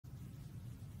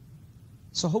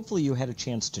So hopefully you had a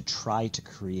chance to try to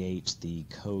create the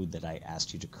code that I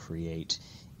asked you to create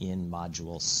in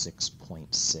module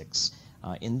 6.6.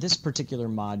 In this particular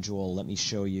module, let me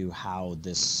show you how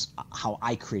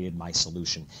I created my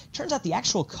solution. Turns out the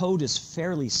actual code is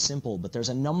fairly simple, but there's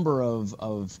a number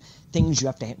of things you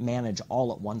have to manage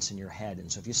all at once in your head.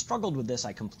 And so if you struggled with this,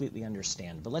 I completely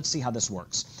understand. But let's see how this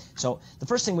works. So the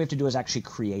first thing we have to do is actually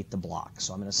create the block.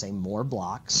 So I'm going to say more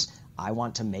blocks. I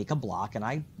want to make a block, and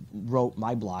I wrote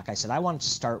my block. I said I want to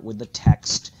start with the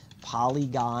text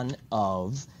polygon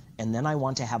of, and then I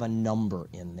want to have a number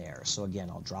in there. So again,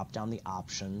 I'll drop down the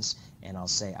options, and I'll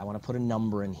say I want to put a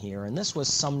number in here, and this was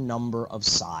some number of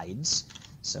sides.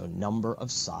 So number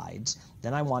of sides.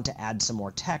 Then I want to add some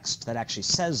more text that actually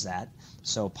says that.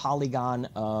 So polygon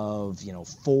of,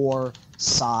 4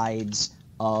 sides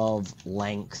of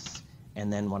length.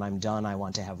 And then when I'm done, I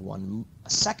want to have a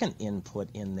second input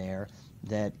in there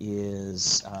that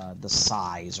is the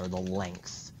size or the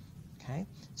length. Okay,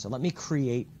 so let me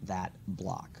create that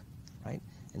block, right?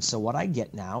 And so what I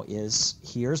get now is,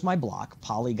 here's my block,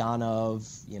 polygon of,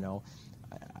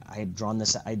 I had done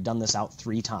this out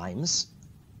 3 times,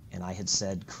 and I had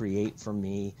said create for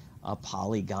me a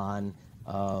polygon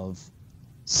of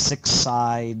 6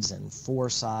 sides and 4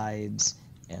 sides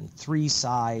and 3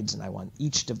 sides, and I want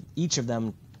each of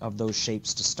them of those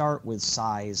shapes to start with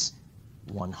size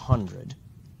 100,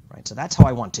 right? So that's how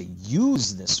I want to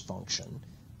use this function.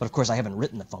 But of course I haven't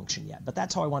written the function yet, but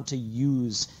that's how I want to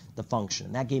use the function.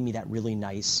 And that gave me that really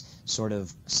nice sort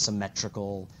of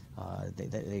symmetrical,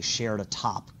 they shared a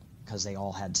top because they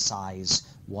all had size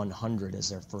 100 as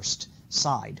their first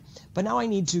side. But now I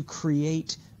need to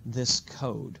create this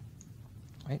code.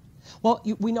 Well,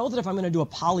 we know that if I'm going to do a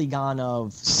polygon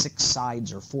of 6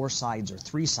 sides or 4 sides or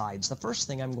 3 sides, the first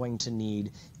thing I'm going to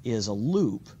need is a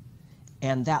loop.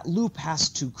 And that loop has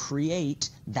to create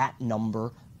that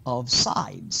number of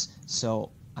sides.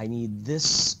 So I need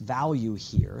this value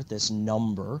here, this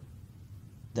number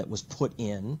that was put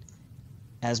in,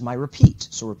 as my repeat.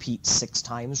 So repeat 6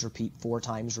 times, repeat 4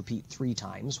 times, repeat 3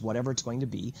 times, whatever it's going to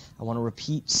be. I want to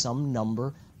repeat some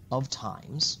number of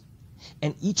times.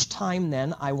 And each time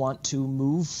then I want to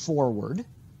move forward,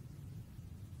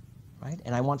 right?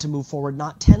 And I want to move forward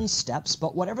not 10 steps,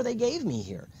 but whatever they gave me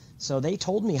here. So they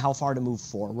told me how far to move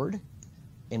forward.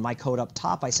 In my code up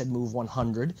top, I said move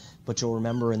 100, but you'll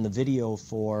remember in the video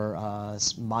for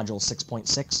module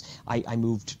 6.6, I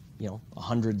moved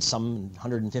 100 some,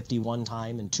 150 one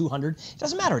time, and 200. It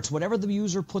doesn't matter. It's whatever the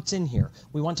user puts in here.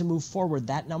 We want to move forward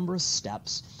that number of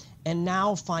steps. And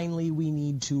now finally we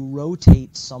need to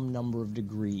rotate some number of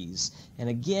degrees. And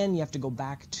again, you have to go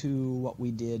back to what we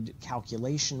did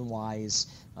calculation-wise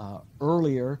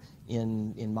earlier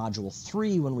in module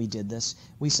 3 when we did this.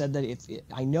 We said that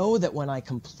I know that when I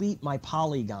complete my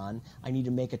polygon, I need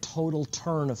to make a total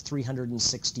turn of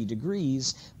 360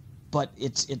 degrees, but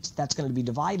that's going to be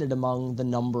divided among the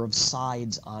number of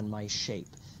sides on my shape.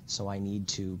 So I need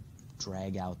to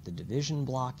drag out the division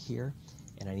block here,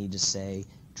 and I need to say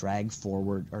drag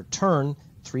forward or turn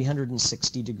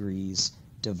 360 degrees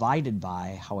divided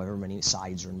by however many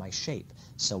sides are in my shape.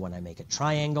 So when I make a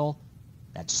triangle,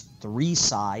 that's 3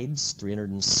 sides.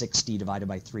 360 divided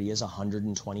by 3 is a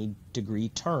 120 degree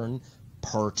turn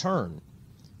per turn,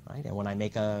 right? And when I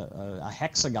make a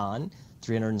hexagon,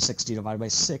 360 divided by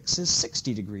 6 is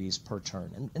 60 degrees per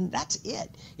turn. And that's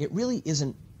it. It really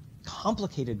isn't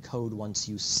complicated code once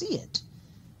you see it,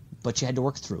 but you had to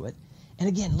work through it. And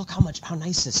again, look how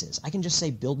nice this is. I can just say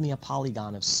build me a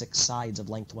polygon of 6 sides of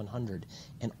length 100,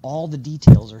 and all the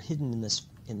details are hidden in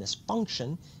this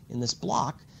function, in this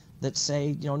block, that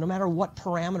say, no matter what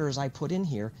parameters I put in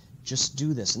here, just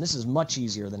do this. And this is much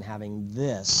easier than having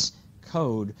this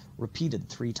code repeated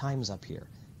 3 times up here.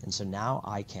 And so now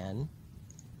I can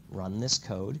run this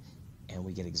code, and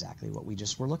we get exactly what we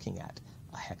just were looking at.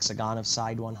 A hexagon of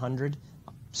side 100,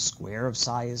 a square of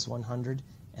size 100,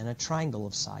 and a triangle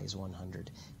of size 100.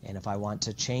 And if I want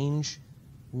to change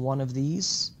one of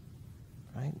these,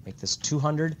 right, make this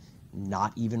 200,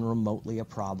 not even remotely a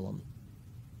problem.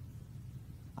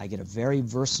 I get a very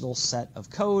versatile set of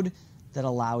code that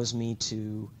allows me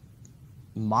to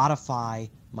modify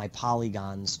my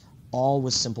polygons all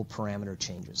with simple parameter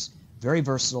changes. Very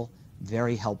versatile,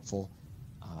 very helpful,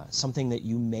 something that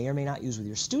you may or may not use with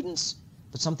your students,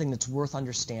 but something that's worth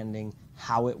understanding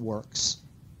how it works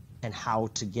and how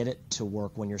to get it to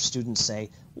work when your students say,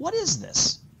 what is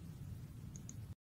this?